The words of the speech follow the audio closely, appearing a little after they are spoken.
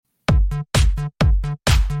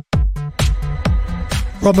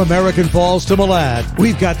From American Falls to Malad,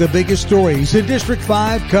 we've got the biggest stories in District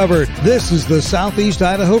 5 covered. This is the Southeast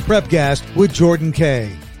Idaho Prepcast with Jordan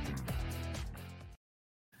Kay.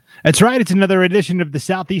 That's right. It's another edition of the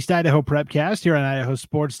Southeast Idaho Prepcast here on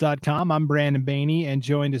idahosports.com. I'm Brandon Bainey, and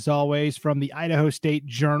joined as always from the Idaho State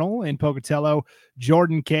Journal in Pocatello,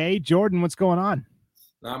 Jordan Kay. Jordan, what's going on?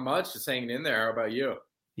 Not much, just hanging in there. How about you?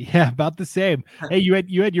 Yeah, about the same. Hey, you had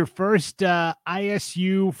your first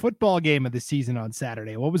ISU football game of the season on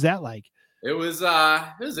Saturday. What was that like? It was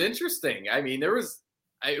interesting. I mean,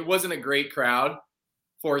 it wasn't a great crowd.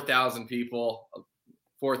 4,000 people.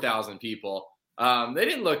 They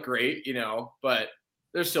didn't look great, but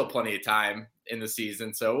there's still plenty of time in the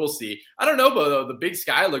season, so we'll see. I don't know, though. The Big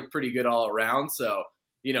Sky looked pretty good all around, so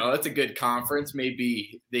that's a good conference.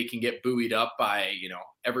 Maybe they can get buoyed up by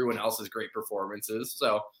everyone else's great performances.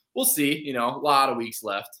 So we'll see. A lot of weeks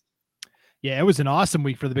left. Yeah, it was an awesome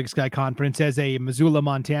week for the Big Sky Conference. As a Missoula,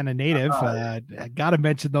 Montana native, I got to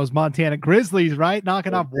mention those Montana Grizzlies, right?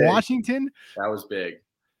 Knocking off big. Washington. That was big.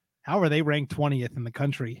 How are they ranked 20th in the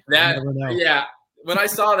country? Yeah. When I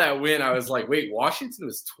saw that win, I was like, wait, Washington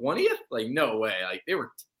was 20th? Like, no way. Like, they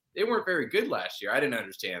weren't very good last year. I didn't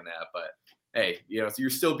understand that, but hey, so you're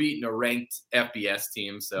still beating a ranked FBS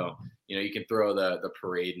team, so you can throw the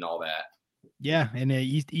parade and all that. Yeah, and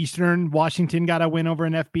Eastern Washington got a win over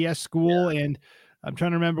an FBS school, and I'm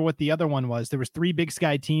trying to remember what the other one was. There was 3 Big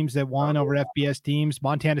Sky teams that won over FBS teams.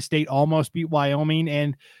 Montana State almost beat Wyoming,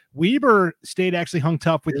 and Weber State actually hung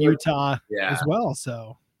tough with Utah as well.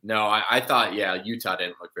 So no, I thought Utah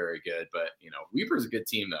didn't look very good, but Weber's a good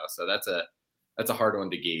team though, so that's a hard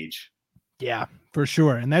one to gauge. Yeah, for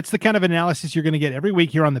sure. And that's the kind of analysis you're going to get every week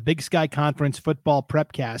here on the Big Sky Conference Football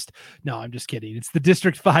Prepcast. No, I'm just kidding. It's the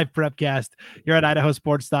District 5 Prepcast here at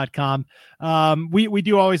idahosports.com. We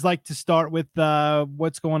do always like to start with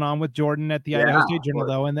what's going on with Jordan at the Idaho State Journal,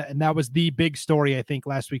 though. And that was the big story, I think,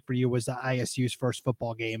 last week for you was the ISU's first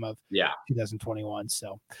football game of 2021.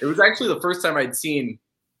 So it was actually the first time I'd seen,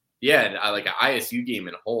 like an ISU game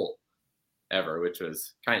in whole ever, which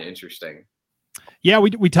was kind of interesting. Yeah,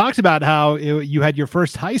 we talked about how you had your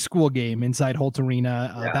first high school game inside Holt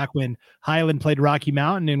Arena back when Highland played Rocky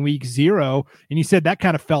Mountain in week 0, and you said that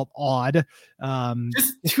kind of felt odd.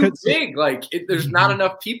 Just too big. Like there's not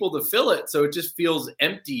enough people to fill it, so it just feels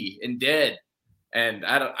empty and dead. And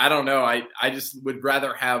I don't know. I just would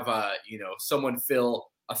rather have someone fill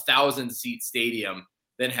 1,000-seat stadium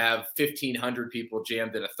than have 1,500 people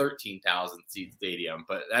jammed in a 13,000-seat stadium.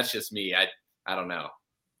 But that's just me. I don't know.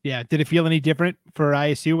 Yeah. Did it feel any different for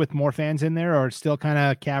ISU with more fans in there, or still kind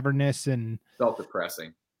of cavernous and felt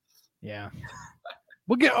depressing? Yeah.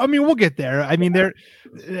 We'll get there. I mean,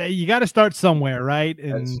 you got to start somewhere, right?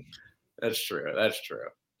 And that's true.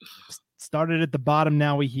 Started at the bottom.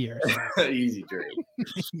 Now we hear. Easy dream.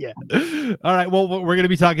 Yeah. All right. Well, we're going to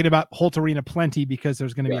be talking about Holt Arena plenty because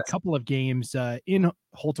there's going to be a couple of games in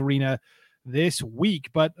Holt Arena this week,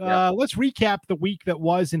 but let's recap the week that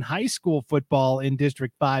was in high school football in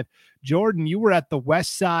District 5. Jordan, you were at the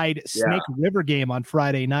West Side Snake River game on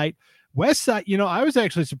Friday night. West Side, I was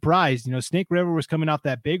actually surprised. Snake River was coming off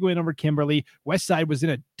that big win over Kimberly. West Side was in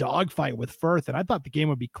a dogfight with Firth, and I thought the game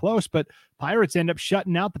would be close, but Pirates end up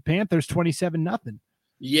shutting out the Panthers 27-0.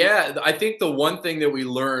 Yeah, I think the one thing that we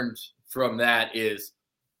learned from that is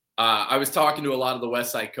I was talking to a lot of the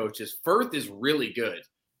West Side coaches. Firth is really good.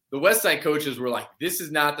 The West Side coaches were like, this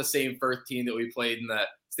is not the same Firth team that we played in the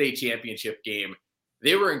state championship game.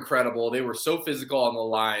 They were incredible. They were so physical on the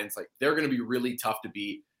lines. Like, they're going to be really tough to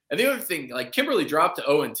beat. And the other thing, like, Kimberly dropped to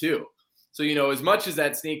 0-2. So, as much as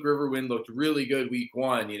that Snake River win looked really good week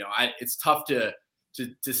 1, it's tough to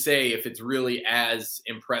say if it's really as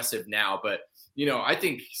impressive now. But, I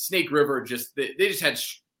think Snake River they just had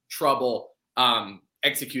trouble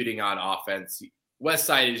executing on offense. West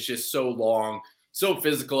Side is just so long, so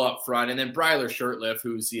physical up front. And then Bryler Shurtleff,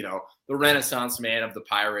 who's, the renaissance man of the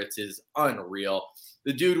Pirates, is unreal.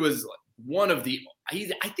 The dude was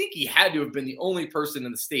I think he had to have been the only person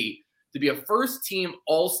in the state to be a first-team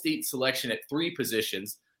all-state selection at 3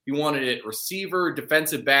 positions. He wanted it receiver,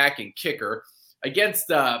 defensive back, and kicker.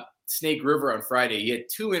 Against Snake River on Friday, he had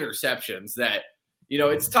 2 interceptions that,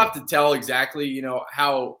 it's tough to tell exactly,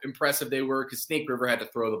 how impressive they were because Snake River had to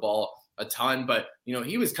throw the ball a ton, but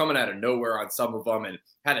he was coming out of nowhere on some of them and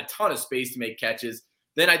had a ton of space to make catches.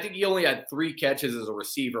 Then I think he only had 3 catches as a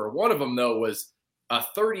receiver. One of them, though, was a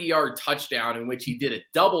 30-yard touchdown in which he did a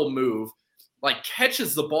double move, like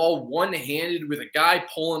catches the ball one-handed with a guy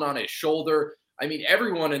pulling on his shoulder. I mean,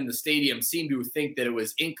 everyone in the stadium seemed to think that it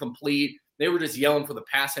was incomplete. They were just yelling for the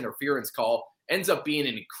pass interference call. Ends up being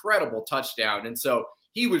an incredible touchdown. And so,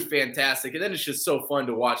 he was fantastic. And then it's just so fun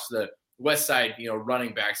to watch the West Side,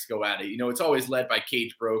 running backs go at it. It's always led by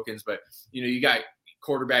Cage Brokens, but, you got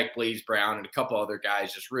quarterback Blaze Brown and a couple other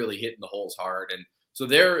guys just really hitting the holes hard. And so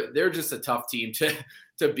they're just a tough team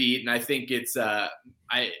to beat. And I think it's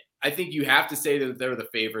I think you have to say that they're the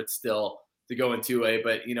favorites still to go in 2A.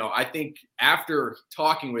 But, I think after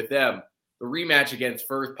talking with them, the rematch against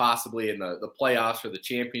Firth, possibly in the playoffs or the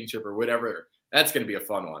championship or whatever, that's going to be a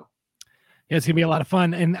fun one. Yeah, it's going to be a lot of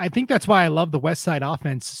fun. And I think that's why I love the West Side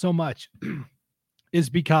offense so much. Is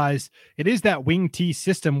because it is that wing T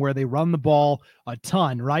system where they run the ball a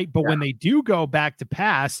ton, right? But when they do go back to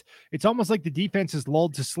pass, it's almost like the defense is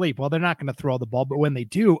lulled to sleep. Well, they're not going to throw the ball, but when they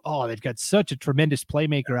do, they've got such a tremendous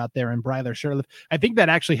playmaker out there in Bryler Shurtleff. I think that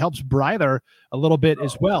actually helps Bryler a little bit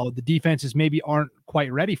as well. The defenses maybe aren't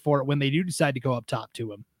quite ready for it when they do decide to go up top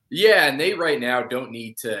to him. Yeah, and they right now don't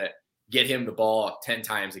need to get him the ball 10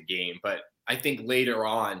 times a game, but I think later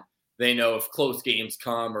on, they know if close games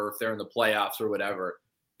come or if they're in the playoffs or whatever,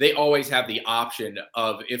 they always have the option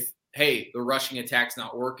of if, hey, the rushing attack's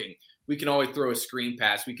not working, we can always throw a screen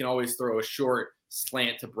pass. We can always throw a short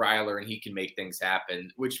slant to Bryler and he can make things happen,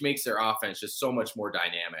 which makes their offense just so much more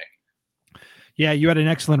dynamic. Yeah, you had an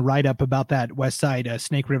excellent write-up about that West Side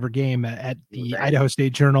Snake River game at the Idaho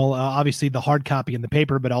State Journal. Obviously, the hard copy in the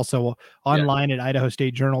paper, but also online at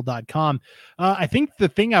idahostatejournal.com. I think the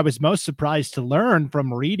thing I was most surprised to learn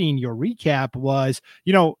from reading your recap was,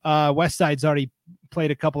 West Side's already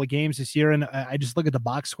played a couple of games this year, and I just look at the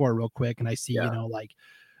box score real quick, and I see,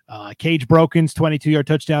 Cage Brokens 22-yard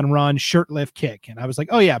touchdown run, Shurtleff kick. And I was like,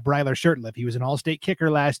 oh yeah, Bryler Shurtleff. He was an all-state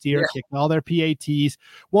kicker last year, kicked all their PATs.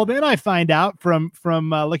 Well, then I find out from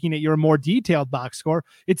looking at your more detailed box score,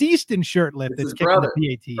 it's Easton Shurtleff that's kicking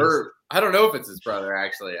the PATs. Or, I don't know if it's his brother,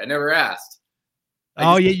 actually. I never asked.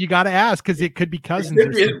 You got to ask because it could be cousins. It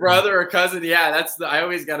could be his brother or cousin. Yeah, I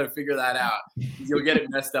always got to figure that out. You'll get it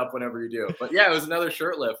messed up whenever you do. But yeah, it was another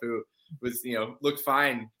Shurtleff who was, looked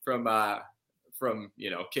fine from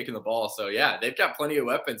kicking the ball. So yeah, they've got plenty of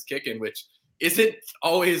weapons kicking, which isn't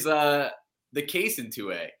always the case in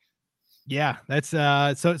 2A. Yeah, that's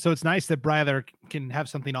so it's nice that Bryler can have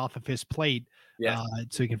something off of his plate.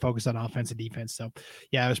 So he can focus on offense and defense. So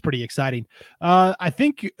yeah, it was pretty exciting. I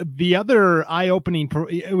think the other eye-opening,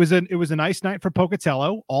 it was a nice night for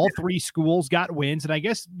Pocatello. All three schools got wins. And I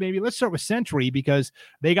guess maybe let's start with Century because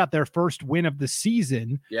they got their first win of the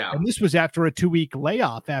season. Yeah. And this was after a 2-week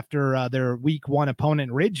layoff after their week 1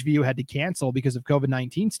 opponent Ridgeview had to cancel because of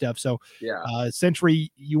COVID-19 stuff. So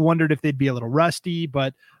Century, you wondered if they'd be a little rusty,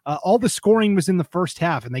 but all the scoring was in the first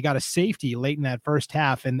half and they got a safety late in that first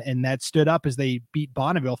half. And that stood up as they beat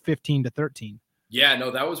Bonneville 15-13. Yeah, no,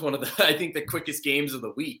 that was one of I think the quickest games of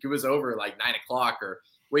the week. It was over like 9:00 or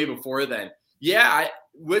way before then. Yeah.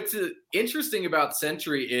 What's interesting about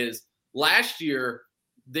Century is last year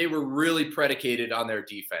they were really predicated on their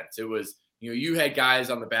defense. It was, you had guys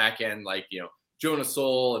on the back end like, Jonah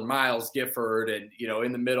Soul and Miles Gifford and,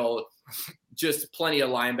 in the middle, just plenty of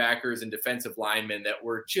linebackers and defensive linemen that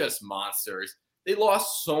were just monsters. They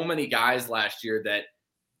lost so many guys last year that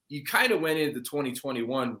you kind of went into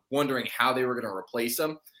 2021 wondering how they were going to replace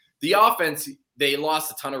them. The offense, they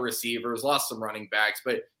lost a ton of receivers, lost some running backs,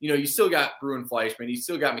 but, you still got Bruin Fleischman, you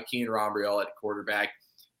still got McKean Rombriel at quarterback.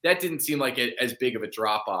 That didn't seem like as big of a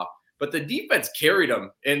drop-off. But the defense carried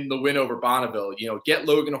them in the win over Bonneville. Get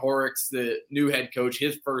Logan Horrocks, the new head coach,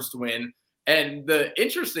 his first win. And the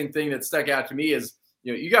interesting thing that stuck out to me is,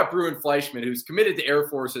 you got Bruin Fleischman, who's committed to Air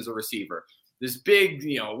Force as a receiver. This big,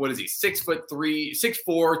 what is he, 6'3",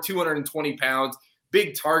 6'4", 220 pounds,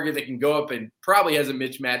 big target that can go up and probably has a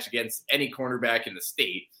mismatch against any cornerback in the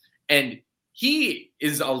state. And he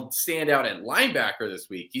is a standout at linebacker this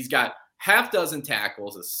week. He's got half dozen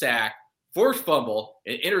tackles, a sack, forced fumble,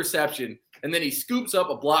 an interception, and then he scoops up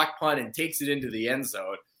a block punt and takes it into the end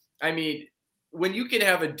zone. I mean, when you can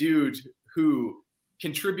have a dude who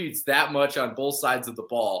contributes that much on both sides of the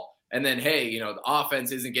ball, and then, hey, the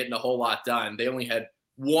offense isn't getting a whole lot done. They only had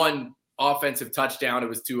one offensive touchdown. It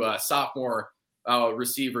was to a sophomore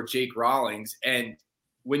receiver, Jake Rawlings. And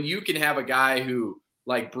when you can have a guy who,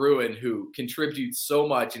 like Bruin, who contributes so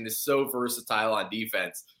much and is so versatile on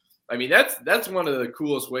defense, I mean, that's one of the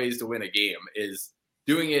coolest ways to win a game is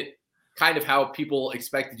doing it kind of how people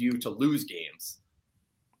expected you to lose games.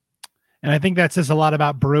 And I think that says a lot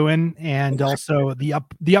about Bruin and also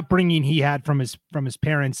the upbringing he had from his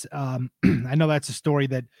parents. I know that's a story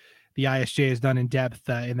that the ISJ has done in depth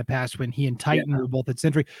in the past when he and Titan were both at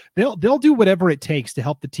Century. They'll do whatever it takes to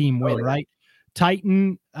help the team win, right?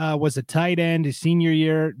 Titan was a tight end his senior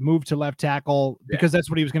year, moved to left tackle because that's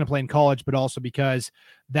what he was going to play in college, but also because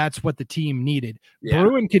that's what the team needed.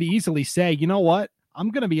 Bruin could easily say, you know what? I'm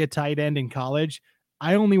going to be a tight end in college.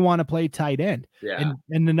 I only want to play tight end and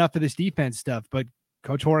enough of this defense stuff. But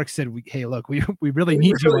Coach Horrocks said, hey, look, we really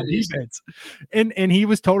need you on defense. And he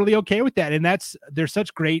was totally okay with that. And they're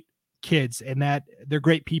such great kids and that they're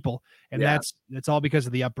great people. And that's all because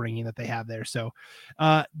of the upbringing that they have there. So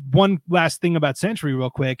one last thing about Century real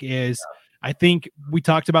quick is I think we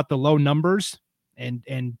talked about the low numbers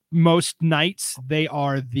and most nights they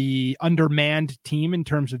are the undermanned team in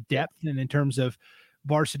terms of depth and in terms of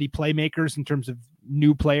varsity playmakers, in terms of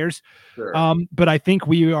new players. Sure. But I think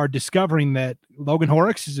we are discovering that Logan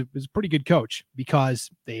Horrocks is a pretty good coach because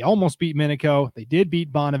they almost beat Minico. They did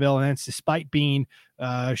beat Bonneville, and that's despite being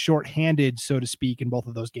shorthanded, so to speak, in both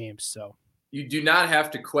of those games. So you do not have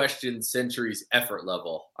to question Century's effort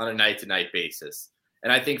level on a night-to-night basis.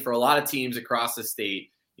 And I think for a lot of teams across the state,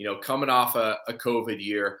 coming off a COVID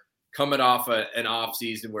year, coming off an off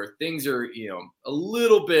season where things are, a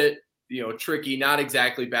little bit, tricky, not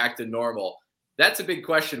exactly back to normal. That's a big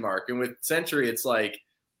question mark. And with Century, it's like,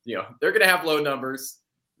 they're going to have low numbers.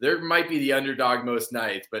 There might be the underdog most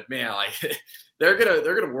nights, but man, like they're going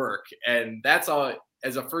to work. And that's all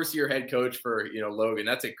as a first year head coach for, Logan,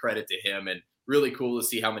 that's a credit to him and really cool to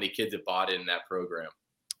see how many kids have bought in that program.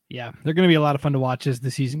 Yeah, they're going to be a lot of fun to watch as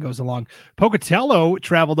the season goes along. Pocatello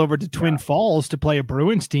traveled over to Twin Falls to play a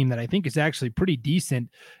Bruins team that I think is actually pretty decent.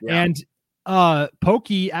 Yeah. And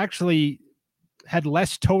Pokey actually had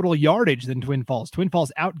less total yardage than Twin Falls. Twin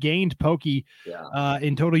Falls outgained Pokey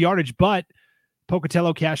in total yardage, but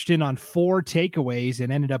Pocatello cashed in on 4 takeaways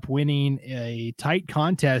and ended up winning a tight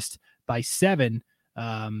contest by 7.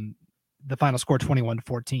 The final score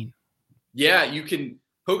 21-14. Yeah,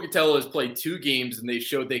 Pocatello has played 2 games and they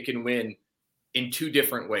showed they can win in 2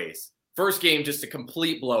 different ways. First game, just a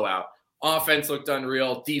complete blowout. Offense looked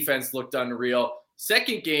unreal. Defense looked unreal.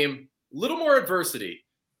 Second game, a little more adversity.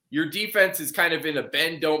 Your defense is kind of in a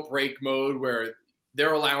bend, don't break mode where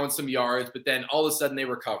they're allowing some yards, but then all of a sudden they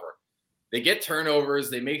recover. They get turnovers.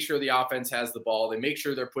 They make sure the offense has the ball. They make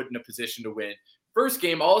sure they're put in a position to win. First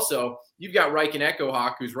game also, you've got Riken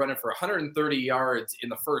Echohawk who's running for 130 yards in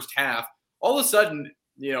the first half. All of a sudden,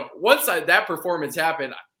 once that performance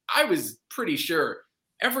happened, I was pretty sure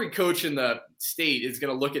every coach in the state is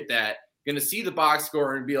going to look at that, going to see the box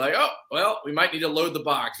score and be like, oh, well, we might need to load the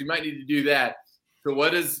box. We might need to do that. So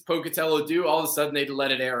what does Pocatello do? All of a sudden, they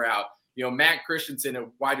let it air out. Matt Christensen, a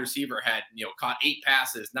wide receiver, had, caught 8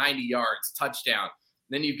 passes, 90 yards, touchdown.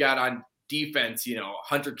 Then you've got on defense,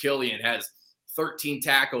 Hunter Killian has 13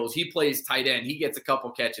 tackles. He plays tight end. He gets a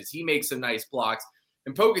couple catches. He makes some nice blocks.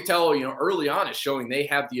 And Pocatello, early on is showing they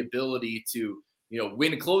have the ability to,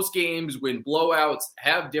 win close games, win blowouts,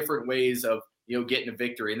 have different ways of, getting a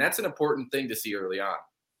victory. And that's an important thing to see early on.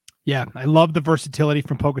 Yeah, I love the versatility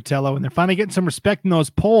from Pocatello, and they're finally getting some respect in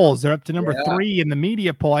those polls. They're up to number 3 in the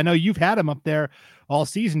media poll. I know you've had them up there all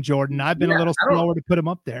season, Jordan. I've been a little slower to put them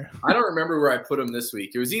up there. I don't remember where I put them this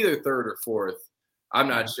week. It was either 3rd or 4th. I'm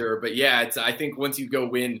not sure. But yeah, I think once you go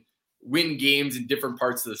win games in different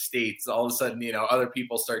parts of the states, all of a sudden, other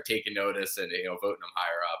people start taking notice and, voting them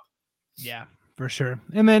higher up. Yeah, for sure.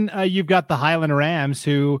 And then you've got the Highland Rams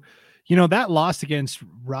who, that loss against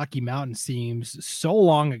Rocky Mountain seems so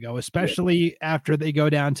long ago, especially after they go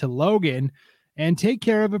down to Logan and take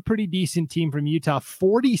care of a pretty decent team from Utah,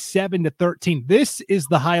 47-13. This is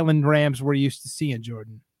the Highland Rams we're used to seeing,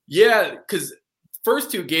 Jordan. Yeah, because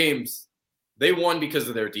first 2 games, they won because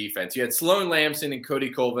of their defense. You had Sloan Lamson and Cody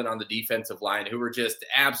Colvin on the defensive line who were just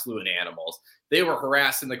absolute animals. They were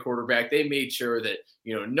harassing the quarterback. They made sure that,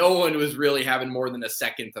 no one was really having more than a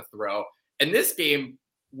second to throw. And this game,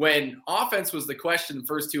 when offense was the question the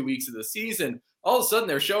first 2 weeks of the season, all of a sudden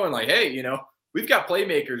they're showing like, hey, we've got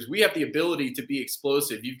playmakers. We have the ability to be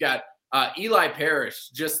explosive. You've got Eli Parrish,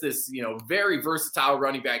 just this, very versatile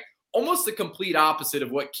running back, almost the complete opposite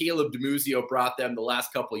of what Caleb DiMuzio brought them the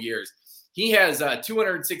last couple of years. He has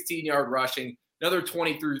 216-yard rushing, another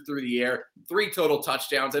 20 through the air, 3 total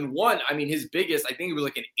touchdowns, and one, his biggest, I think it was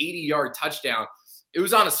like an 80-yard touchdown. It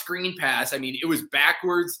was on a screen pass. It was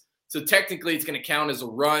backwards. So technically it's going to count as a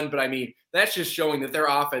run, but that's just showing that their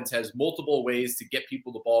offense has multiple ways to get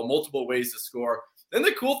people the ball, multiple ways to score. Then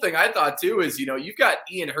the cool thing I thought too is, you've got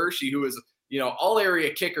Ian Hershey, who was, all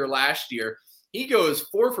area kicker last year. He goes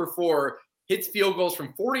 4 for 4, hits field goals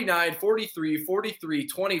from 49, 43, 43,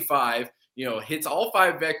 25, hits all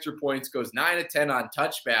 5 extra points, goes 9 of 10 on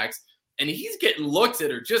touchbacks. And he's getting looks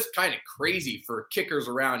that are just kind of crazy for kickers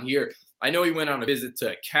around here. I know he went on a visit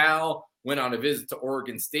to Cal, went on a visit to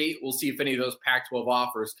Oregon State. We'll see if any of those Pac-12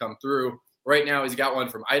 offers come through. Right now, he's got one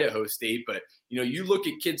from Idaho State. But, you look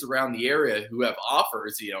at kids around the area who have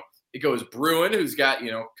offers, it goes Bruin, who's got,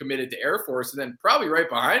 committed to Air Force. And then probably right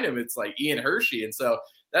behind him, it's like Ian Hershey. And so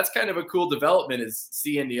that's kind of a cool development, is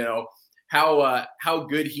seeing, how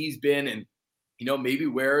good he's been and, maybe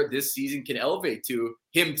where this season can elevate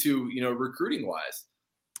him to, recruiting wise.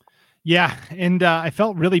 Yeah. And I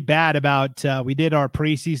felt really bad about, we did our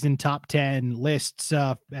preseason top 10 lists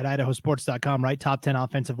at idahosports.com, right? Top 10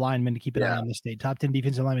 offensive linemen to keep an eye on the state, top 10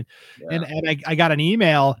 defensive linemen. Yeah. And I got an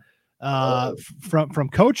email from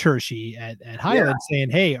Coach Hershey at Highland saying,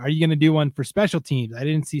 hey, are you going to do one for special teams? I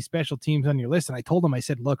didn't see special teams on your list. And I told him, I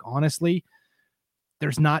said, look, honestly,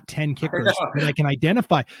 there's not 10 kickers that I can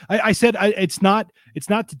identify. I said, it's not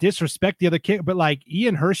to disrespect the other kicker, but like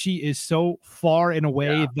Ian Hershey is so far and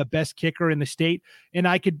away the best kicker in the state. And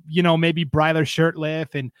I could, maybe Bryler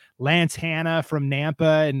Shirtliff and Lance Hanna from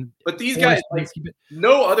Nampa. But these guys,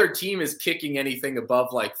 no other team is kicking anything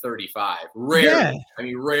above like 35. Rarely. Yeah. I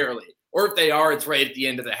mean, rarely. Or if they are, it's right at the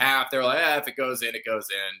end of the half. They're like, if it goes in, it goes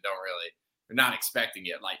in. They're not expecting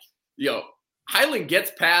it. Like, Highland gets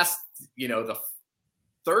past, the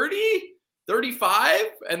 30, 35,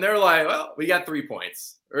 and they're like, well, we got 3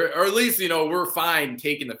 points. Or at least, we're fine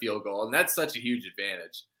taking the field goal. And that's such a huge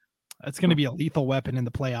advantage. That's going to be a lethal weapon in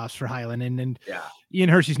the playoffs for Highland. And Ian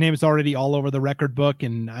Hershey's name is already all over the record book.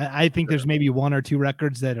 And I think there's maybe 1 or 2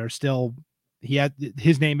 records that are still,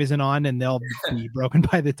 his name isn't on, and they'll be broken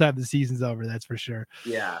by the time the season's over. That's for sure.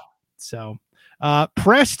 Yeah. So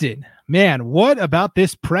Preston, man, what about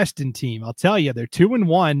this Preston team? I'll tell you, they're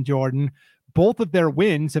 2-1, Jordan. Both of their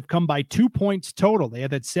wins have come by 2 points total. They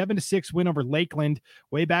had that 7-6 win over Lakeland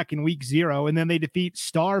way back in week 0. And then they defeat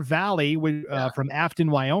Star Valley from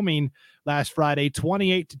Afton, Wyoming last Friday,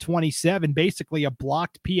 28-27, basically a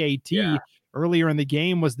blocked PAT. Earlier in the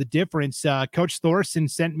game was the difference. Coach Thorson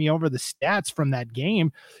sent me over the stats from that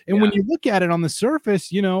game. And when you look at it on the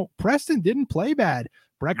surface, Preston didn't play bad.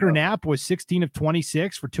 Brecker Knapp was 16 of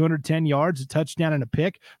 26 for 210 yards, a touchdown and a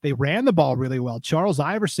pick. They ran the ball really well. Charles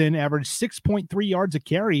Iverson averaged 6.3 yards a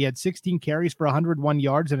carry. He had 16 carries for 101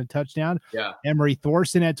 yards and a touchdown. Emery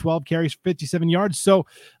Thorson had 12 carries for 57 yards. So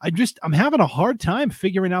I'm having a hard time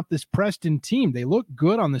figuring out this Preston team. They look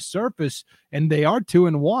good on the surface, and they are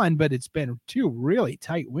 2-1, but it's been 2 really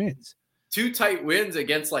tight wins. 2 tight wins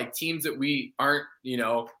against like teams that we aren't,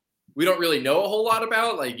 we don't really know a whole lot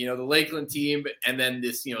about, like, the Lakeland team and then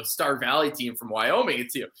this, Star Valley team from Wyoming.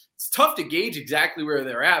 It's tough to gauge exactly where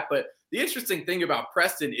they're at. But the interesting thing about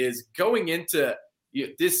Preston is going into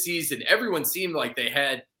this season, everyone seemed like they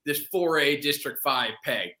had this 4A District 5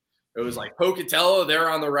 peg. It was like Pocatello, they're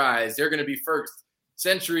on the rise. They're going to be first.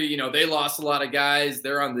 Century, they lost a lot of guys.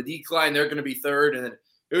 They're on the decline. They're going to be third. And then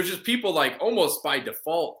it was just people like almost by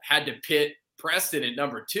default had to pit Preston at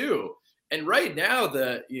number 2. And right now,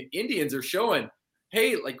 the Indians are showing,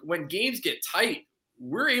 hey, like when games get tight,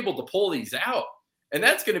 we're able to pull these out. And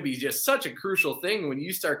that's going to be just such a crucial thing when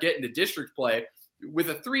you start getting to district play. With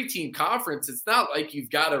a 3-team conference, it's not like you've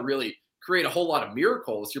got to really create a whole lot of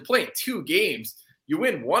miracles. You're playing 2 games. You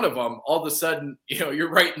win one of them, all of a sudden, you're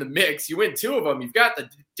right in the mix. You win 2 of them, you've got the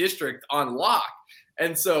district on lock.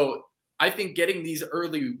 And so I think getting these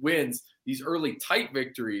early wins, these early tight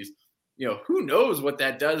victories, who knows what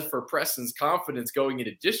that does for Preston's confidence going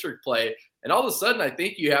into district play. And all of a sudden, I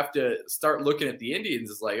think you have to start looking at the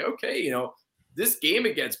Indians as like, okay, this game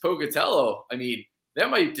against Pocatello, I mean,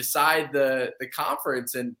 that might decide the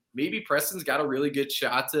conference, and maybe Preston's got a really good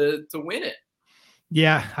shot to win it.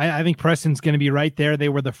 Yeah, I think Preston's going to be right there. They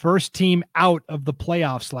were the first team out of the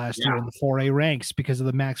playoffs last year in the 4A ranks because of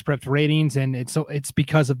the Max Preps ratings, and it's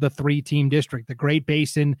because of the 3-team district. The Great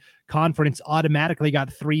Basin Conference automatically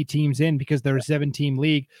got 3 teams in because they're a 7-team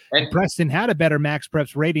league. And Preston had a better Max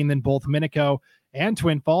Preps rating than both Minico and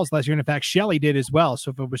Twin Falls last year. And in fact, Shelley did as well.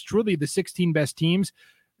 So if it was truly the 16 best teams,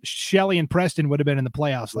 Shelley and Preston would have been in the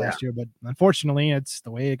playoffs last year. But unfortunately, it's the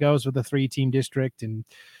way it goes with the 3-team district. And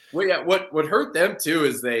well, yeah, what hurt them too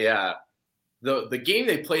is they the game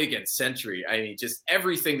they played against Century. I mean, just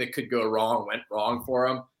everything that could go wrong went wrong for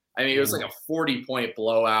them. I mean, it was like a 40-point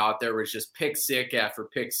blowout. There was just pick six after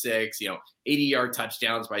pick six, 80-yard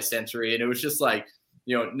touchdowns by Century, and it was just like,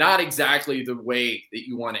 not exactly the way that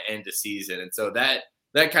you want to end a season. And so that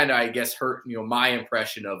kind of, I guess, hurt my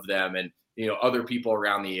impression of them and other people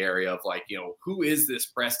around the area of like, who is this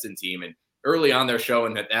Preston team? And early on, they're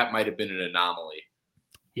showing that might have been an anomaly.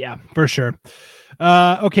 Yeah, for sure.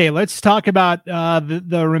 Okay, let's talk about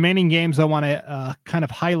the remaining games I want to kind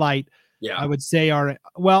of highlight Yeah. I would say are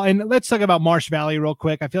well, and let's talk about Marsh Valley real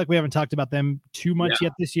quick. I feel like we haven't talked about them too much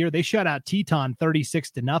yet this year. They shut out Teton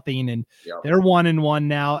 36-0, and they're 1-1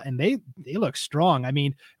 now, and they look strong. I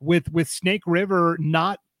mean, with Snake River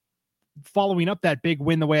not following up that big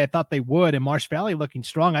win the way I thought they would, and Marsh Valley looking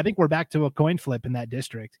strong, I think we're back to a coin flip in that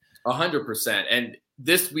district. 100%. And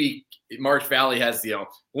this week, Marsh Valley has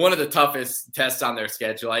one of the toughest tests on their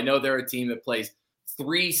schedule. I know they're a team that plays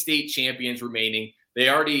 3 state champions remaining. They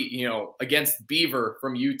already, against Beaver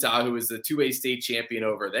from Utah, who is the 2A state champion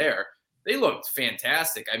over there, they looked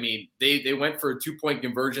fantastic. I mean, they went for a 2-point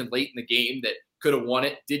conversion late in the game that could have won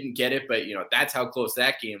it, didn't get it, but, that's how close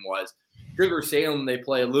that game was. River Salem, they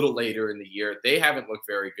play a little later in the year. They haven't looked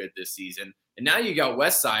very good this season. And now you got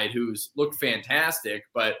Westside, who's looked fantastic,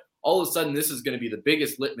 but all of a sudden this is going to be the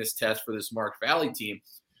biggest litmus test for this Marsh Valley team.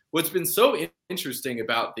 What's been so interesting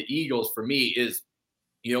about the Eagles for me is,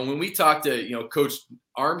 when we talked to, Coach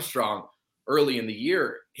Armstrong early in the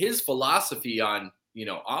year, his philosophy on,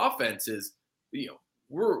 offense is,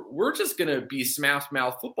 we're just going to be smash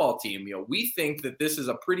mouth football team. We think that this is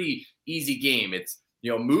a pretty easy game. It's,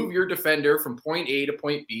 move your defender from point A to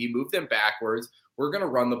point B, move them backwards. We're going to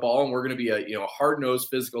run the ball, and we're going to be a hard-nosed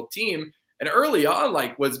physical team. And early on,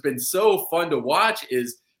 what's been so fun to watch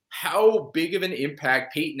is how big of an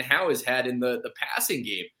impact Peyton Howe has had in the passing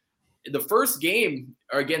game. The first game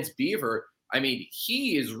against Beaver, I mean,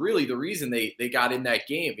 he is really the reason they got in that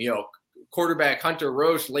game. Quarterback Hunter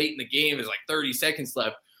Roche late in the game is 30 seconds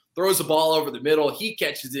left, throws the ball over the middle. He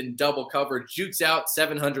catches it in double coverage, shoots out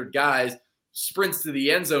 700 guys, sprints to the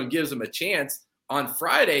end zone, gives him a chance. On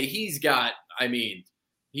Friday, he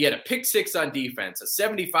had a pick 6 on defense, a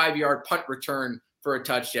 75-yard punt return for a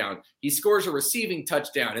touchdown. He scores a receiving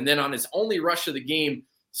touchdown, and then on his only rush of the game,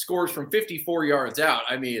 scores from 54 yards out.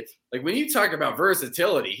 I mean, when you talk about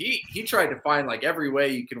versatility, he tried to find every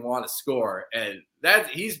way you can want to score. And I've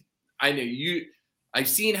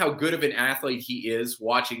seen how good of an athlete he is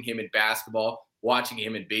watching him in basketball, watching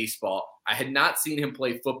him in baseball. I had not seen him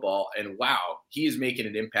play football, and wow, he is making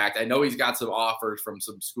an impact. I know he's got some offers from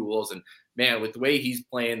some schools, and man, with the way he's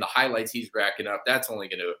playing, the highlights he's racking up, that's only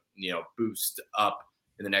going to, boost up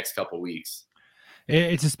in the next couple of weeks.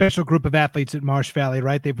 It's a special group of athletes at Marsh Valley,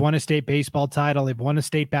 right? They've won a state baseball title. They've won a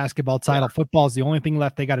state basketball title. Yeah. Football is the only thing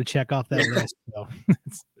left they got to check off that list. So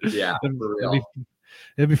yeah, for real.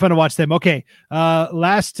 It'll be fun to watch them. Okay.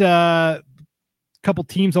 Last couple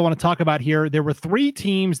teams I want to talk about here. There were 3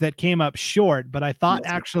 teams that came up short, but I thought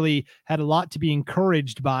actually had a lot to be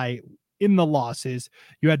encouraged by in the losses.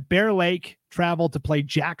 You had Bear Lake travel to play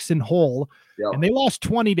Jackson Hole, and they lost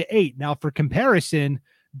 20-8. Now, for comparison,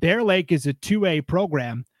 Bear Lake is a 2A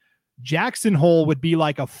program. Jackson Hole would be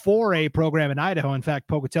like a 4A program in Idaho. In fact,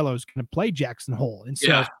 Pocatello is going to play Jackson Hole. And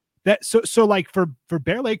so for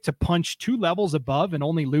Bear Lake to punch 2 levels above and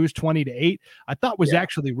only lose 20-8, I thought was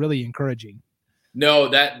actually really encouraging. No,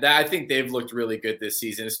 that I think they've looked really good this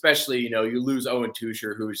season, especially, you lose Owen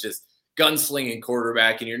Tusher, who's just gunslinging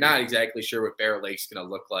quarterback, and you're not exactly sure what Bear Lake's going to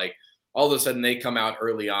look like. All of a sudden they come out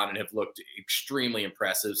early on and have looked extremely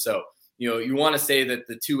impressive. So, you want to say that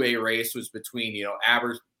the 2A race was between,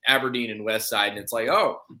 Aberdeen and Westside, and it's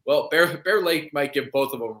Bear Lake might give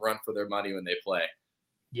both of them a run for their money when they play.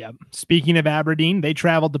 Yeah. Speaking of Aberdeen, they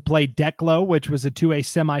traveled to play Declo, which was a 2A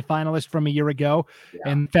semifinalist from a year ago,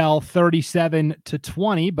 and fell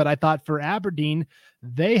 37-20. But I thought for Aberdeen,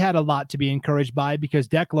 they had a lot to be encouraged by because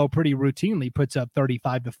Declo pretty routinely puts up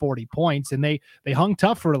 35 to 40 points, and they hung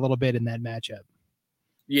tough for a little bit in that matchup.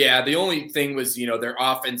 Yeah, the only thing was, their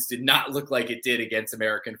offense did not look like it did against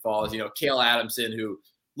American Falls. Cale Adamson, who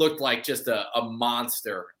looked like just a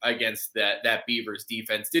monster against that Beavers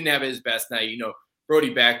defense, didn't have his best night.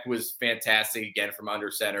 Brody Beck was fantastic again from under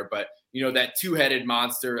center, but that 2-headed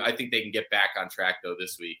monster, I think they can get back on track though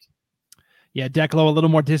this week. Yeah, Declo a little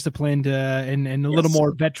more disciplined and a little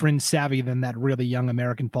more veteran savvy than that really young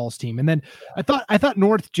American Falls team. And then I thought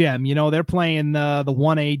North Gem, they're playing the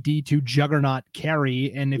 1A D2 juggernaut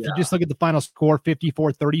Cary. And if you just look at the final score,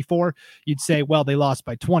 54-34, you'd say, well, they lost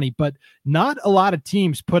by 20. But not a lot of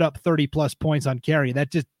teams put up 30-plus points on Cary.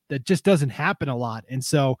 That just doesn't happen a lot. And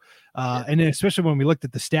so, and especially when we looked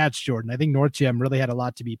at the stats, Jordan, I think North Gem really had a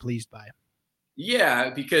lot to be pleased by.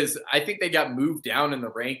 Yeah, because I think they got moved down in the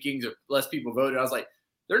rankings or less people voted. I was like,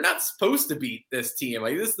 they're not supposed to beat this team.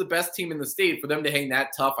 This is the best team in the state. For them to hang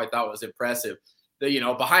that tough, I thought was impressive.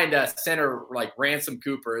 Behind a center like Ransom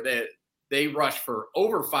Cooper, they rushed for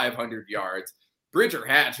over 500 yards. Bridger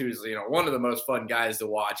Hatch, who's one of the most fun guys to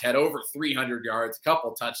watch, had over 300 yards, a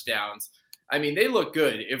couple touchdowns. They look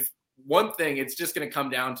good. If one thing, it's just going to come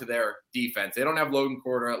down to their defense. They don't have Logan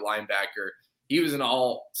Corder at linebacker. he was an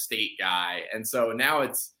all-state guy. And so now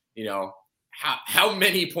it's, how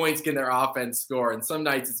many points can their offense score? And some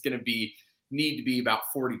nights it's going to need to be about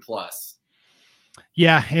 40 plus.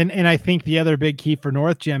 Yeah, and I think the other big key for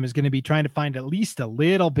North Gem is going to be trying to find at least a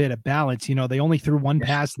little bit of balance. They only threw one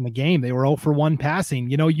pass in the game. They were 0 for 1 passing.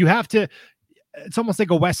 You have to, it's almost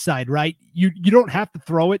like a West Side, right? You don't have to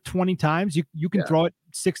throw it 20 times. You can throw it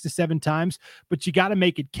 6 to 7 times, but you got to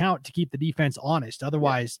make it count to keep the defense honest.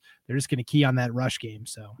 Otherwise, they're just going to key on that rush game.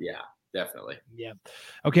 So yeah. Definitely. Yeah.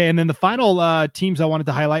 Okay. And then the final teams I wanted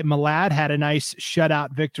to highlight, Malad had a nice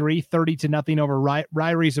shutout victory, 30-0 over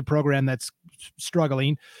Ryrie's, a program that's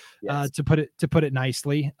struggling, to put it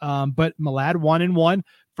nicely. But Malad 1-1,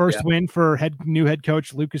 first win for new head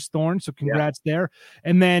coach Lucas Thorne. So congrats there.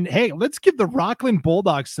 And then, hey, let's give the Rockland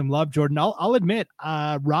Bulldogs some love, Jordan. I'll admit,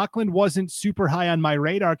 Rockland wasn't super high on my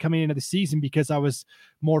radar coming into the season because I was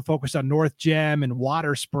more focused on North Gem and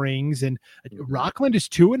Water Springs. And Rockland is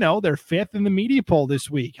 2-0. They're 5th in the media poll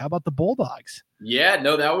this week. How about the Bulldogs? Yeah,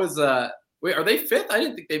 no, that was wait, are they 5th? I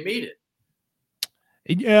didn't think they made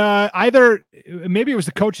it. Either maybe it was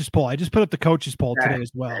the coaches poll. I just put up the coaches poll today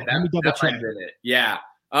as well. Let me double check. Yeah.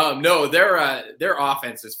 No, their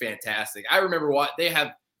offense is fantastic. I remember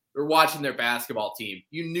we're watching their basketball team.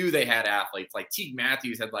 You knew they had athletes. Like Teague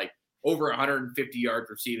Matthews had like over 150 yards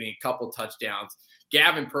receiving, a couple touchdowns.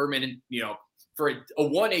 Gavin Perman, for a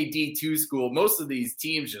 1A D2 school, most of these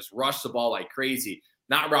teams just rush the ball like crazy.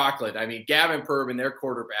 Not Rockland. I mean, Gavin Perman, their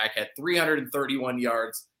quarterback, had 331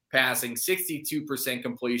 yards passing, 62%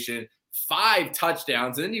 completion, 5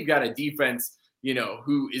 touchdowns. And then you've got a defense,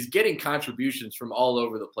 who is getting contributions from all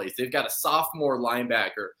over the place. They've got a sophomore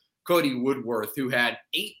linebacker, Cody Woodworth, who had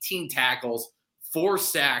 18 tackles, 4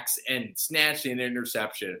 sacks, and snatched an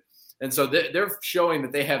interception. And so they're showing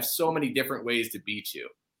that they have so many different ways to beat you.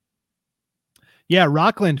 Yeah,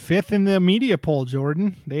 Rockland 5th in the media poll,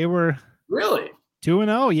 Jordan. They were really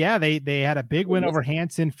 2-0. Yeah, they had a big win over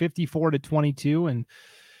Hanson, 54-22, and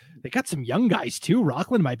they got some young guys too.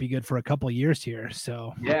 Rockland might be good for a couple of years here.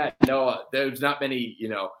 So yeah, no, there's not many.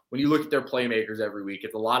 When you look at their playmakers every week,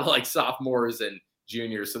 it's a lot of like sophomores and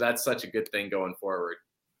juniors. So that's such a good thing going forward.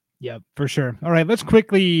 Yeah, for sure. All right, let's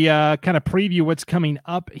quickly kind of preview what's coming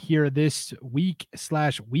up here this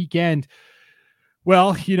week/weekend.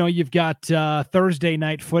 Well, you've got Thursday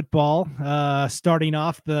night football starting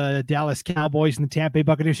off, the Dallas Cowboys and the Tampa Bay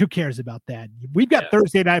Buccaneers. Who cares about that? We've got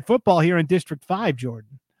Thursday night football here in District 5,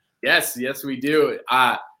 Jordan. Yes, we do.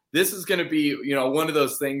 This is going to be, one of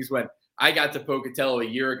those things when I got to Pocatello a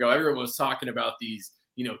year ago, everyone was talking about these,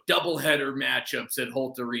 doubleheader matchups at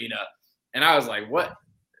Holt Arena. And I was like, what?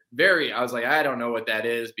 I was like, I don't know what that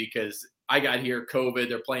is because I got here COVID.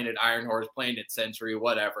 They're playing at Iron Horse, playing at Century,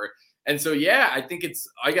 whatever. And so, I think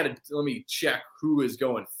let me check who is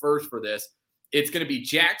going first for this. It's going to be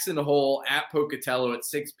Jackson Hole at Pocatello at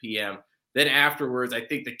 6 p.m. Then afterwards, I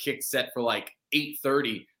think the kick's set for like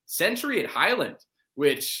 8:30. Century at Highland,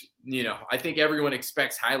 which, I think everyone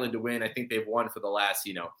expects Highland to win. I think they've won for the last,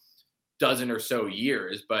 dozen or so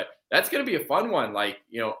years. But that's going to be a fun one. Like,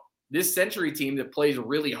 this Century team that plays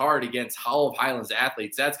really hard against Hall of Highlands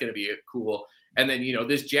athletes, that's going to be cool. And then,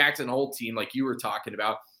 this Jackson Hole team, like you were talking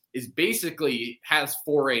about, is basically has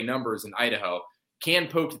 4A numbers in Idaho. Can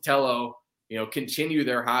Pocatello, continue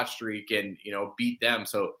their hot streak and, beat them?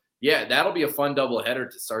 So, yeah, that'll be a fun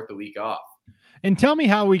doubleheader to start the week off. And tell me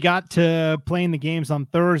how we got to playing the games on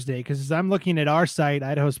Thursday, because as I'm looking at our site,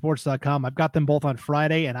 idahosports.com, I've got them both on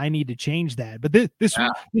Friday, and I need to change that. But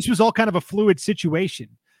this was all kind of a fluid situation.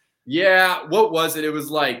 Yeah, what was it? It was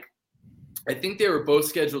like, I think they were both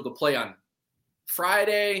scheduled to play on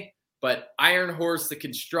Friday, but Iron Horse, the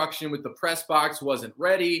construction with the press box wasn't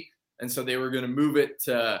ready, and so they were going to move it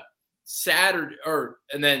to Saturday,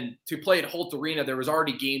 and then to play at Holt Arena, there was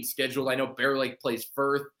already games scheduled. I know Bear Lake plays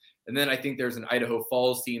Firth. And then I think there's an Idaho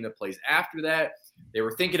Falls team that plays after that. They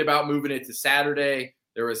were thinking about moving it to Saturday.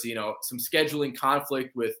 There was, some scheduling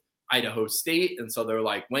conflict with Idaho State. And so they're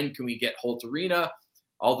like, when can we get Holt Arena?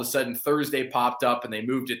 All of a sudden Thursday popped up and they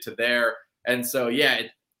moved it to there. And so,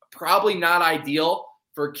 probably not ideal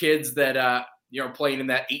for kids that, playing in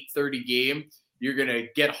that 8:30 game. You're going to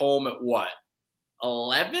get home at what?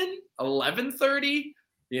 11:30?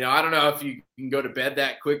 I don't know if you can go to bed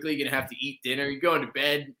that quickly. You're going to have to eat dinner. You're going to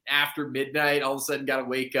bed after midnight. All of a sudden got to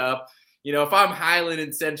wake up. If I'm Highland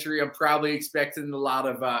and Century, I'm probably expecting a lot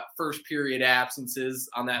of first period absences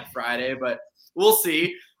on that Friday, but we'll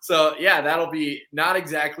see. So, that'll be not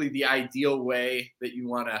exactly the ideal way that you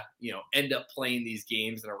want to, end up playing these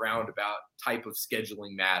games in a roundabout type of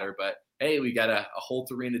scheduling matter. But, hey, we got a Holt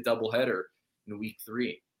Arena doubleheader in week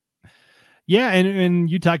 3. Yeah,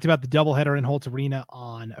 and you talked about the doubleheader in Holt Arena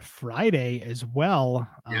on Friday as well.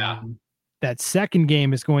 Yeah. That second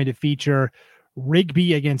game is going to feature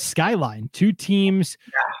Rigby against Skyline, two teams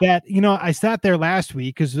that, I sat there last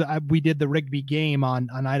week because we did the Rigby game on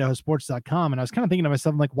idahosports.com, and I was kind of thinking to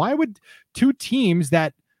myself, like, why would two teams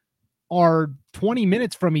that are 20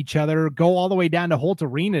 minutes from each other go all the way down to Holt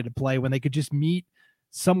Arena to play when they could just meet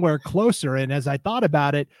somewhere closer? And as I thought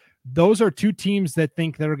about it, those are two teams that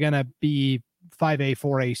think they're going to be 5A,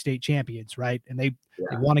 4A state champions, right? And they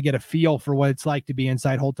want to get a feel for what it's like to be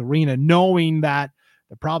inside Holt Arena, knowing that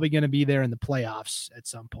they're probably going to be there in the playoffs at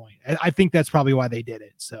some point. I think that's probably why they did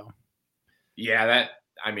it. So, yeah,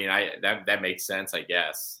 that makes sense, I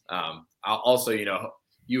guess. Also,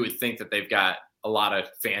 you would think that they've got a lot of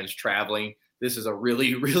fans traveling. This is a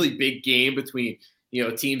really, really big game between,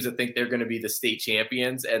 teams that think they're going to be the state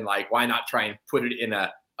champions, and like, why not try and put it in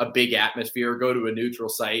a big atmosphere, go to a neutral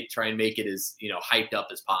site, try and make it as, hyped up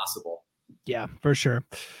as possible. Yeah, for sure.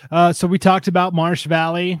 So we talked about Marsh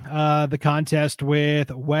Valley, the contest with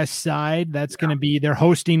West Side. That's going to be, they're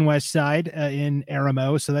hosting West Side in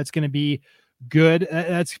Aramo. So that's going to be good.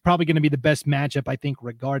 That's probably going to be the best matchup, I think,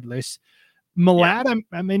 regardless. Malad,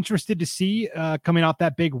 I'm interested to see coming off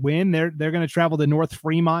that big win. They're going to travel to North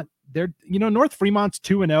Fremont. North Fremont's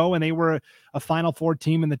 2-0, and they were a Final Four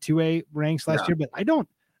team in the 2A ranks last year, but I don't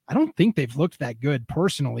think they've looked that good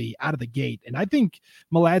personally out of the gate. And I think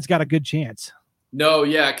Malad's got a good chance. No,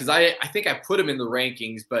 yeah, because I think I put them in the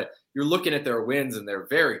rankings, but you're looking at their wins and they're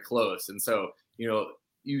very close. And so,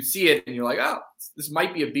 you see it and you're like, oh, this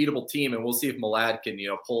might be a beatable team. And we'll see if Malad can,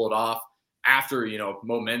 pull it off after,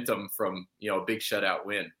 momentum from, a big shutout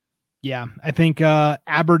win. Yeah, I think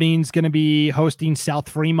Aberdeen's going to be hosting South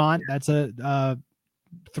Fremont. That's a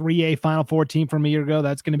 3A Final Four team from a year ago.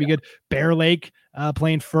 That's going to be good. Bear Lake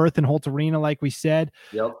playing Firth and Holt Arena, like we said.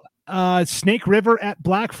 Yep. Snake River at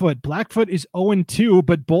Blackfoot. Blackfoot is 0-2,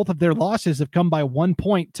 but both of their losses have come by 1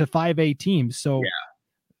 point to 5A teams. So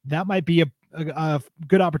that might be a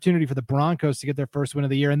good opportunity for the Broncos to get their first win of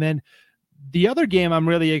the year. And then the other game I'm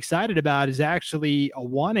really excited about is actually a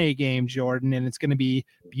 1A game, Jordan, and it's going to be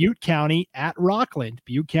Butte County at Rockland.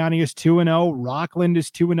 Butte County is 2-0. Rockland is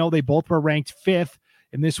 2-0. They both were ranked 5th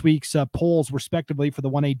in this week's polls, respectively, for the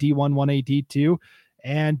 1A D1, 1A D2.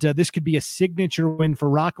 And this could be a signature win for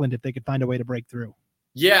Rockland if they could find a way to break through.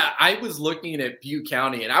 Yeah, I was looking at Butte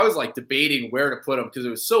County, and I was like debating where to put them because it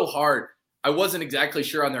was so hard. I wasn't exactly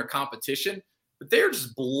sure on their competition, but they're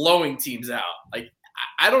just blowing teams out. Like,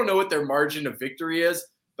 I don't know what their margin of victory is,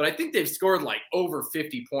 but I think they've scored like over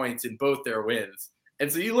 50 points in both their wins.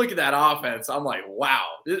 And so you look at that offense, I'm like, wow.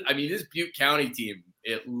 This Butte County team,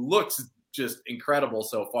 it looks just incredible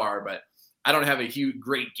so far, but I don't have a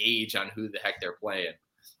great gauge on who the heck they're playing.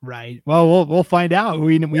 Right. Well, we'll find out.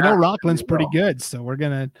 We know Rockland's pretty good, so we're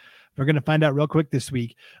gonna find out real quick this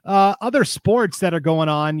week. Other sports that are going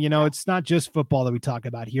on, it's not just football that we talk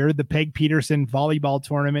about here. The Peg Peterson volleyball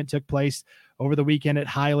tournament took place over the weekend at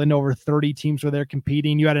Highland. Over 30 teams were there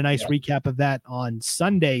competing. You had a nice recap of that on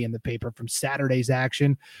Sunday in the paper from Saturday's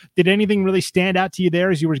action. Did anything really stand out to you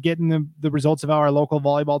there as you were getting the results of how our local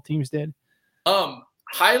volleyball teams did?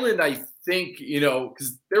 Highland, I think,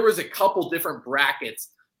 because there was a couple different brackets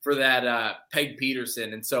for that Peg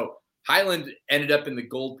Peterson. And so Highland ended up in the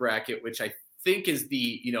gold bracket, which I think is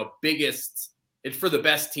the, biggest, it's for the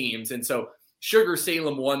best teams. And so Sugar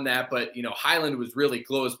Salem won that, but, Highland was really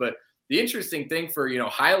close. But the interesting thing for,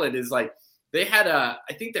 Highland is like they had I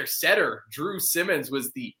think their setter, Drew Simmons,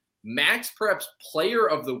 was the Max Preps Player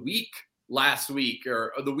of the Week last week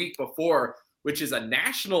or the week before, which is a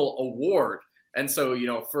national award. And so,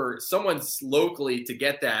 for someone locally to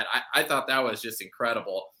get that, I thought that was just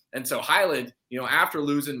incredible. And so Highland, after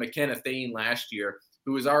losing McKenna Thane last year,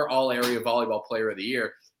 who was our all-area volleyball player of the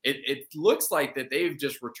year, it looks like that they've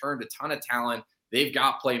just returned a ton of talent. They've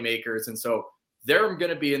got playmakers. And so they're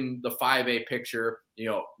going to be in the 5A picture,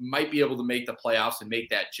 might be able to make the playoffs and make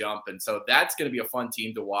that jump. And so that's going to be a fun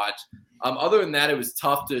team to watch. Other than that, it was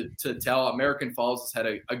tough to tell. American Falls has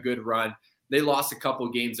had a good run. They lost a couple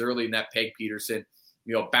of games early in that Peg Peterson,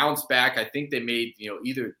 bounced back. I think they made,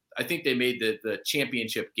 they made the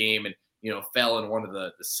championship game and, fell in one of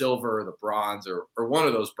the silver or the bronze or one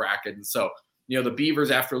of those brackets. And so, the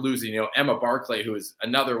Beavers, after losing, Emma Barclay, who is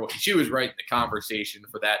another one, she was right in the conversation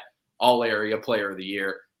for that all area player of the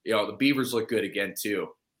year. The Beavers look good again too.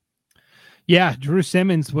 Yeah, Drew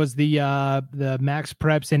Simmons was the Max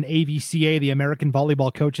Preps and AVCA, the American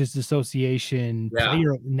Volleyball Coaches Association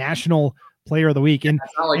national player of the week. And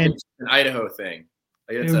it's not like it's an Idaho thing.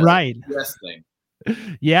 Like it's right. US thing.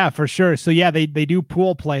 Yeah, for sure. So yeah, they do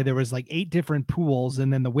pool play. There was like 8 different pools,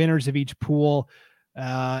 and then the winners of each pool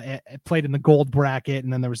played in the gold bracket,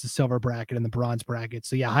 and then there was the silver bracket and the bronze bracket.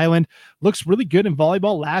 So yeah, Highland looks really good in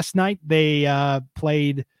volleyball. Last night they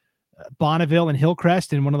played Bonneville and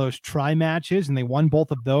Hillcrest in one of those tri matches, and they won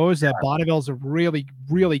both of those. Bonneville's a really,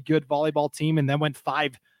 really good volleyball team, and then went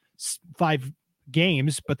five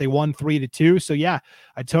games, but they won 3-2. So yeah,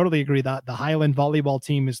 I totally agree that the Highland volleyball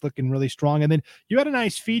team is looking really strong. And then you had a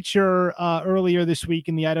nice feature earlier this week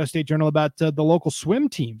in the Idaho State Journal about the local swim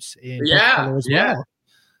teams in Pocatello as well.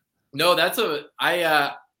 No,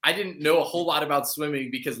 I didn't know a whole lot about swimming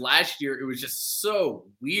because last year it was just so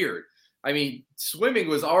weird. I mean, swimming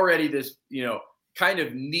was already this, kind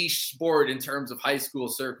of niche sport in terms of high school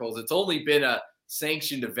circles. It's only been a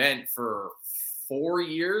sanctioned event for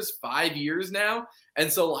 5 years now.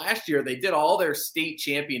 And so last year they did all their state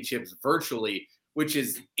championships virtually, which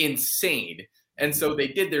is insane. And so they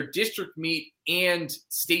did their district meet and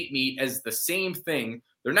state meet as the same thing.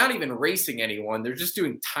 They're not even racing anyone. They're just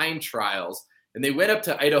doing time trials. And they went up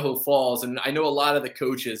to Idaho Falls. And I know a lot of the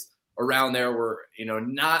coaches around there were,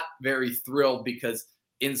 not very thrilled because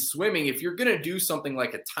in swimming, if you're going to do something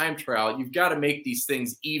like a time trial, you've got to make these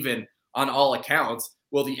things even on all accounts.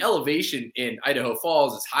 Well, the elevation in Idaho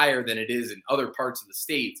Falls is higher than it is in other parts of the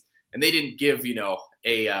state. And they didn't give,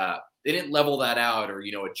 they didn't level that out or,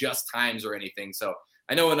 adjust times or anything. So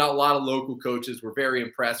I know a lot of local coaches were very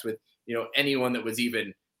impressed with, anyone that was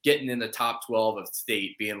even getting in the top 12 of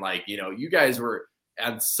state being like, you guys were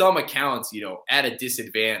on some accounts, at a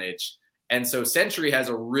disadvantage. And so Century has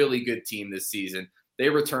a really good team this season. They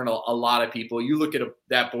return a lot of people. You look at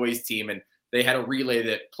that boys team and they had a relay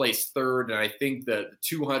that placed third, and I think the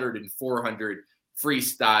 200 and 400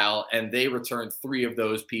 freestyle, and they returned 3 of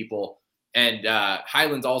those people. And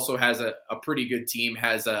Highlands also has a pretty good team,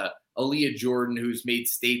 has Aaliyah Jordan, who's made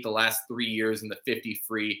state the last 3 years in the 50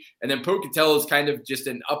 free. And then Pocatello is kind of just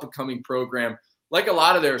an up-and-coming program, like a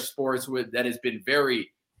lot of their sports that has been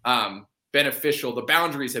very beneficial. The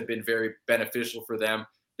boundaries have been very beneficial for them.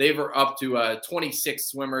 They were up to 26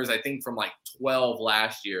 swimmers, I think, from like 12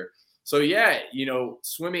 last year. So, yeah,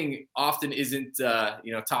 swimming often isn't,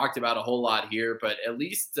 talked about a whole lot here, but at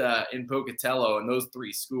least in Pocatello and those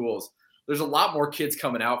 3 schools, there's a lot more kids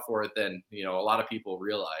coming out for it than, a lot of people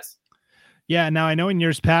realize. Yeah. Now, I know in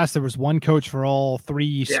years past, there was one coach for all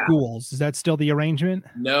 3 schools. Is that still the arrangement?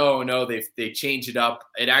 No, they changed it up.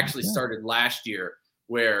 It actually started last year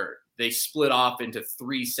where they split off into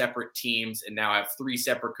 3 separate teams and now have 3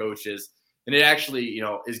 separate coaches. And it actually,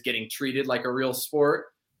 is getting treated like a real sport,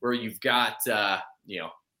 where you've got,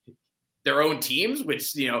 their own teams,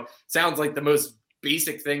 which, sounds like the most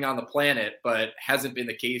basic thing on the planet, but hasn't been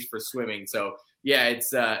the case for swimming. So, yeah,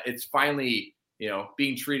 it's finally,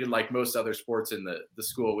 being treated like most other sports in the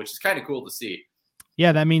school, which is kind of cool to see.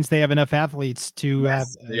 Yeah, that means they have enough athletes to have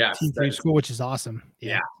team for each school, which is awesome.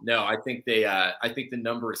 Yeah. No, I think the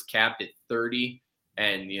number is capped at 30,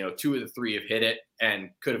 and, 2 of the 3 have hit it and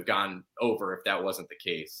could have gone over if that wasn't the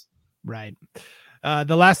case. Right.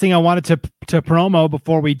 The last thing I wanted to promo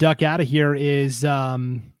before we duck out of here is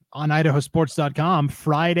on idahosports.com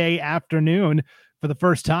Friday afternoon. For the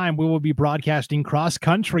first time, we will be broadcasting cross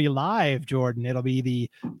country live, Jordan. It'll be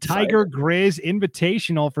the Tiger Grizz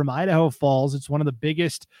Invitational from Idaho Falls. It's one of the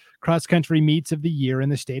biggest cross country meets of the year in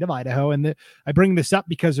the state of Idaho. And I bring this up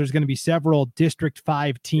because there's going to be several District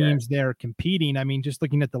 5 teams there competing. I mean, just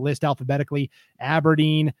looking at the list alphabetically,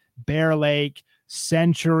 Aberdeen, Bear Lake,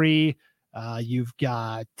 Century, you've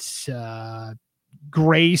got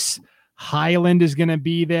Grace, Highland is going to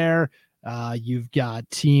be there. You've got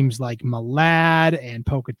teams like Malad and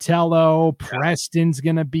Pocatello. Preston's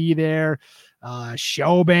going to be there.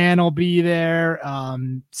 Showban will be there.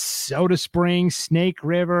 Soda Springs, Snake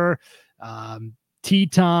River,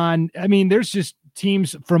 Teton. I mean, there's just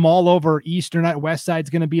teams from all over. Eastern West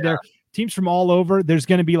Side's going to be there. Teams from all over. There's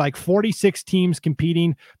going to be like 46 teams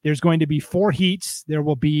competing. There's going to be 4 heats. There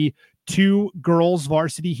will be 2 girls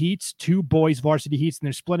varsity heats, 2 boys varsity heats, and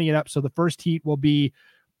they're splitting it up. So the first heat will be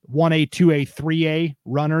 1A, 2A, 3A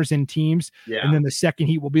runners and teams. Yeah. And then the second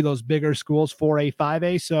heat will be those bigger schools, 4A,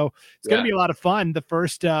 5A. So it's going to be a lot of fun. The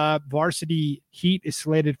first varsity heat is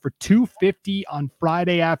slated for 2:50 on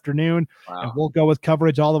Friday afternoon. Wow. And we'll go with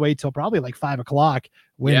coverage all the way till probably like 5:00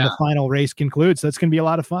 when the final race concludes. So it's going to be a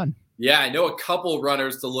lot of fun. Yeah, I know a couple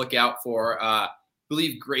runners to look out for. I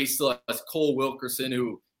believe Grace still has Cole Wilkerson,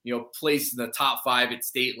 who, placed in the top 5 at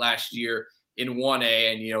state last year in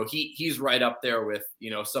 1A, and he's right up there with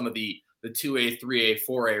some of the 2A, 3A,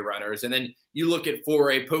 4A runners. And then you look at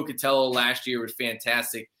 4A, Pocatello last year was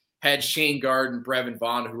fantastic. Had Shane Gard and Brevin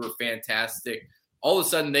Vaughn, who were fantastic. all of a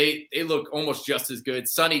sudden they look almost just as good.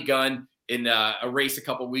 Sonny Gunn in a race a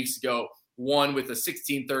couple weeks ago won with a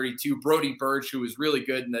 16:32. Brody Burge, who was really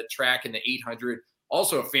good in the track in the 800,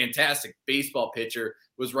 also a fantastic baseball pitcher,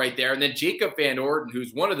 was right there. And then Jacob Van Orden,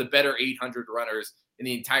 who's one of the better 800 runners in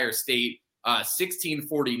the entire state,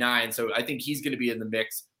 16:49. So I think he's going to be in the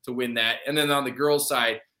mix to win that. And then on the girls'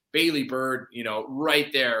 side, Bailey Bird,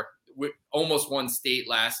 right there, almost won state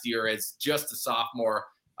last year as just a sophomore.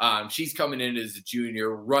 She's coming in as a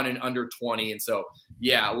junior, running under 20. And so,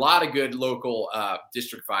 yeah, a lot of good local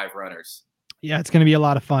District 5 runners. Yeah, it's going to be a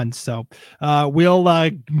lot of fun. So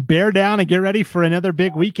we'll bear down and get ready for another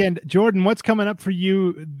big weekend. Jordan, what's coming up for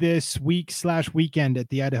you this week/weekend at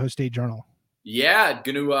the Idaho State Journal? Yeah,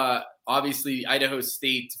 going to obviously Idaho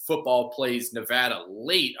State football plays Nevada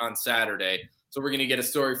late on Saturday. So we're going to get a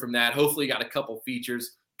story from that. Hopefully got a couple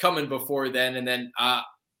features coming before then. And then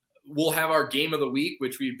we'll have our game of the week,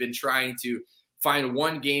 which we've been trying to find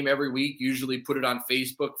one game every week, usually put it on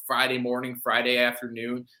Facebook Friday morning, Friday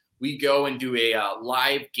afternoon. We go and do a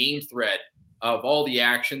live game thread of all the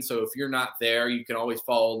action. So if you're not there, you can always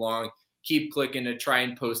follow along, keep clicking to try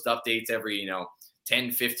and post updates every,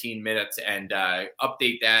 10, 15 minutes and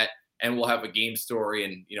update that. And we'll have a game story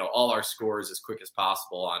and, all our scores as quick as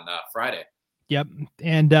possible on Friday. Yep.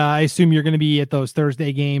 And I assume you're going to be at those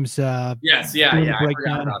Thursday games. Yes. Yeah. I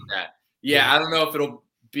forgot about that. Yeah. I don't know if it'll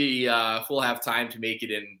be, if we'll have time to make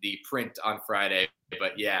it in the print on Friday,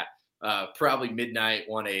 but yeah, probably midnight,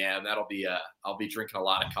 1 a.m. That'll be, I'll be drinking a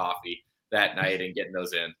lot of coffee that night and getting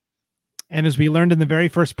those in. And as we learned in the very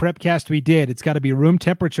first prepcast we did, it's got to be room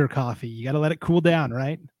temperature coffee. You got to let it cool down,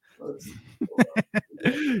 right?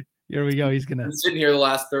 Here we go. He's going to. I'm sitting here the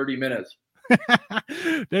last 30 minutes.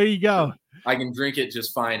 There you go. I can drink it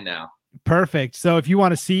just fine now. Perfect. So if you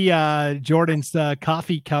want to see Jordan's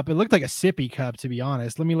coffee cup, it looked like a sippy cup, to be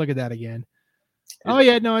honest. Let me look at that again. Oh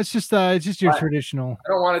yeah, no, it's just your traditional. I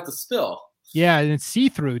don't want it to spill. Yeah, and it's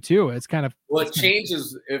see-through too. It's kind of it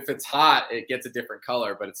changes if it's hot. It gets a different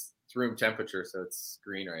color, but it's room temperature, so it's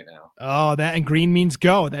green right now. Oh, that and green means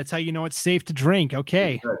go. That's how you know it's safe to drink.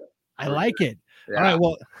 Okay, I like it. Yeah. All right.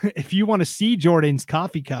 Well, if you want to see Jordan's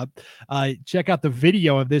coffee cup, check out the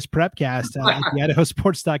video of this prepcast at the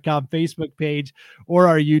idahosports.com Facebook page or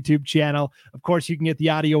our YouTube channel. Of course, you can get the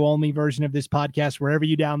audio only version of this podcast wherever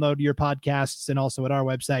you download your podcasts and also at our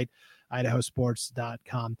website,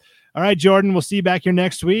 idahosports.com. All right, Jordan, we'll see you back here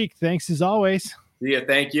next week. Thanks as always. Yeah,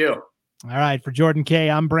 thank you. All right. For Jordan Kay,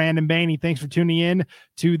 I'm Brandon Baney. Thanks for tuning in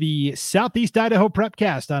to the Southeast Idaho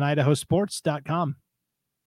Prepcast on idahosports.com.